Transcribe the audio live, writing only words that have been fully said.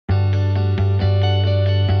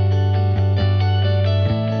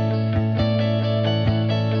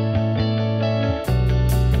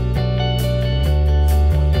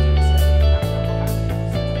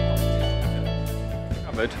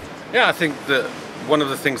Yeah, I think that one of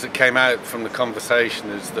the things that came out from the conversation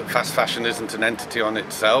is that fast fashion isn't an entity on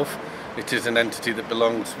itself. It is an entity that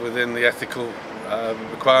belongs within the ethical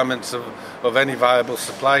requirements of any viable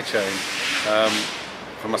supply chain.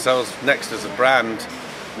 For myself, Next as a brand,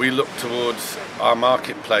 we look towards our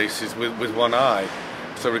marketplaces with one eye.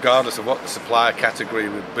 So regardless of what the supplier category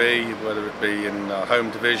would be, whether it be in our home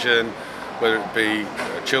division, whether it be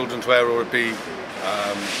children's wear, or it be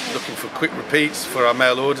looking for quick repeats for our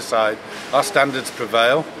mail order side, our standards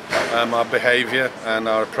prevail. Our behaviour and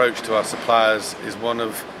our approach to our suppliers is one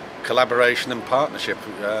of collaboration and partnership.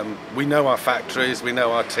 We know our factories, we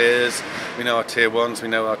know our tiers, we know our tier ones, we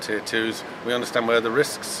know our tier twos. We understand where the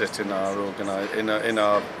risks sit in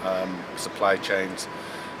our supply chains.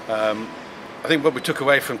 I think what we took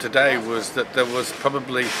away from today was that there was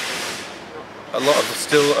probably a lot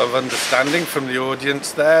of understanding from the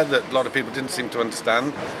audience there that a lot of people didn't seem to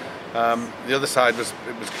understand. The other side was,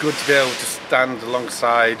 it was good to be able to stand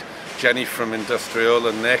alongside Jenny from IndustriALL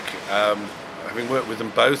and Nick, having worked with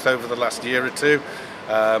them both over the last year or two,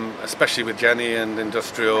 especially with Jenny and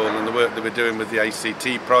IndustriALL, and the work that we're doing with the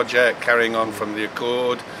ACT project, carrying on from the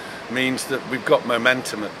Accord, means that we've got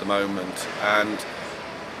momentum at the moment, and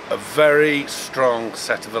a very strong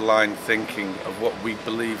set of aligned thinking of what we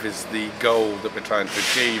believe is the goal that we're trying to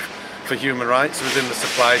achieve for human rights within the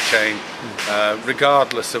supply chain,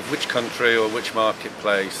 regardless of which country or which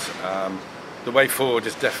marketplace. The way forward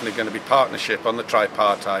is definitely going to be partnership on the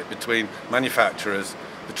tripartite between manufacturers,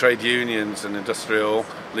 the trade unions and IndustriALL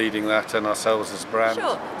leading that, and ourselves as brands.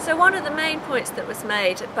 Sure. So one of the main points that was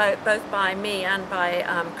made both by me and by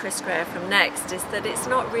Chris Greer from Next is that it's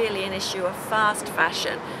not really an issue of fast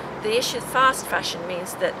fashion. The issue of fast fashion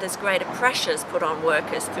means that there's greater pressures put on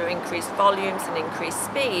workers through increased volumes and increased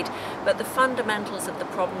speed, but the fundamentals of the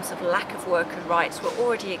problems of lack of worker rights were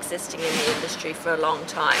already existing in the industry for a long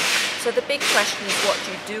time. So the big question is, what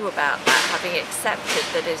do you do about that, having accepted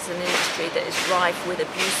that it's an industry that is rife with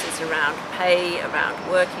abuses around pay,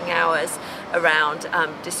 around working hours, around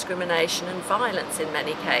discrimination and violence in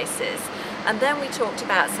many cases. And then we talked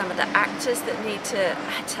about some of the actors that need to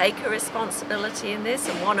take a responsibility in this,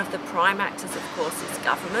 and one of the prime actors, of course, is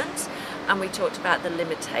government. And we talked about the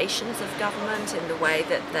limitations of government in the way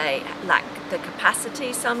that they lack the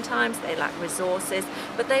capacity sometimes, they lack resources,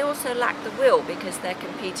 but they also lack the will, because they're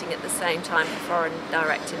competing at the same time for foreign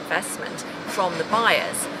direct investment from the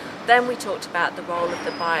buyers. Then we talked about the role of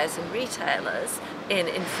the buyers and retailers in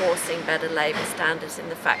enforcing better labour standards in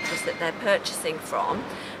the factories that they're purchasing from.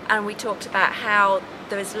 And we talked about how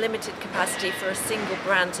there is limited capacity for a single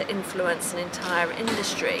brand to influence an entire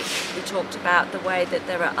industry. We talked about the way that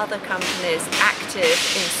there are other companies active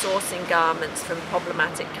in sourcing garments from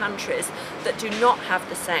problematic countries that do not have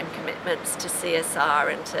the same commitments to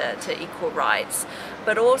CSR and to equal rights.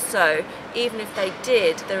 But also, even if they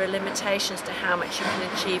did, there are limitations to how much you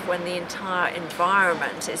can achieve when the entire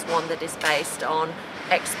environment is one that is based on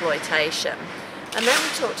exploitation. And then we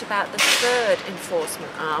talked about the third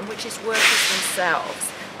enforcement arm, which is workers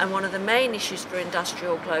themselves. And one of the main issues for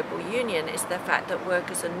IndustriALL Global Union is the fact that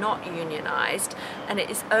workers are not unionised, and it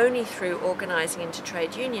is only through organising into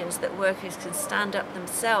trade unions that workers can stand up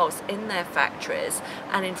themselves in their factories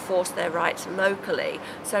and enforce their rights locally.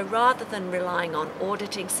 So rather than relying on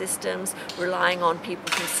auditing systems, relying on people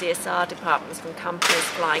from CSR departments from companies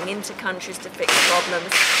flying into countries to fix problems,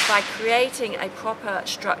 by creating a proper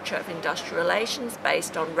structure of industrial relations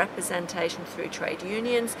based on representation through trade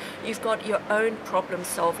unions, you've got your own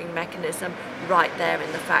problem-solving mechanism right there in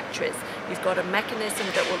the factories. You've got a mechanism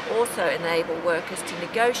that will also enable workers to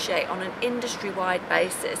negotiate on an industry-wide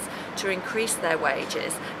basis to increase their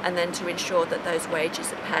wages, and then to ensure that those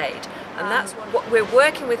wages are paid. And that's what we're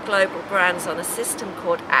working with global brands on, a system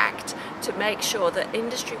called ACT, to make sure that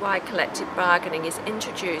industry-wide collective bargaining is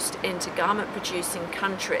introduced into garment-producing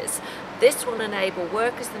countries. This will enable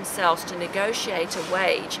workers themselves to negotiate a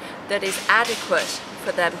wage that is adequate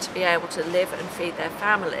for them to be able to live and feed their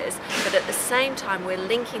families, but at the same time we're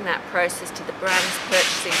linking that process to the brand's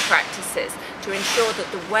purchasing practices to ensure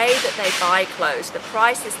that the way that they buy clothes, the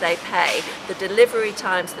prices they pay, the delivery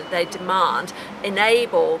times that they demand,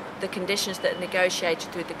 enable the conditions that are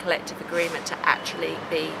negotiated through the collective agreement to actually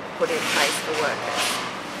be put in place for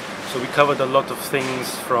workers. So we covered a lot of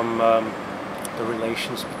things, from the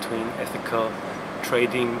relations between ethical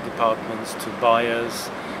trading departments to buyers,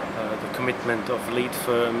 the commitment of lead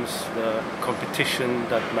firms, the competition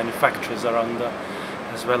that manufacturers are under,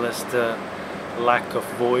 as well as the lack of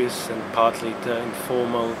voice and partly the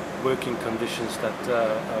informal working conditions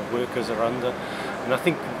that workers are under. And I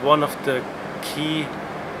think one of the key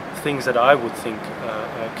things that I would think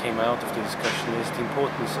came out of the discussion is the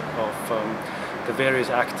importance of the various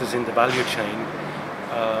actors in the value chain,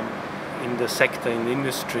 in the sector, in the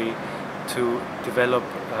industry, to develop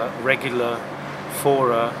regular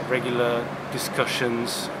fora, regular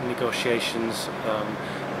discussions, negotiations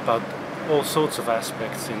about all sorts of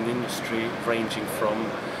aspects in the industry, ranging from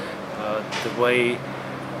the way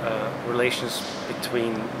relations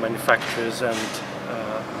between manufacturers and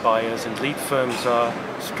buyers and lead firms are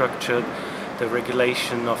structured, the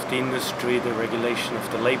regulation of the industry, the regulation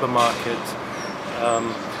of the labor market,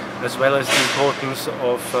 as well as the importance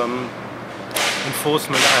of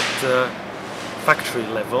enforcement at the factory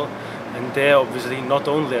level. And there, obviously, not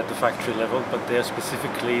only at the factory level, but there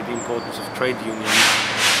specifically the importance of trade unions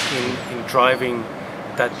in driving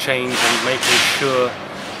that change and making sure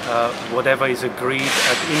whatever is agreed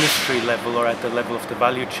at industry level or at the level of the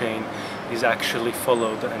value chain is actually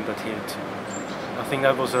followed and adhered to. I think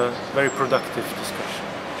that was a very productive discussion.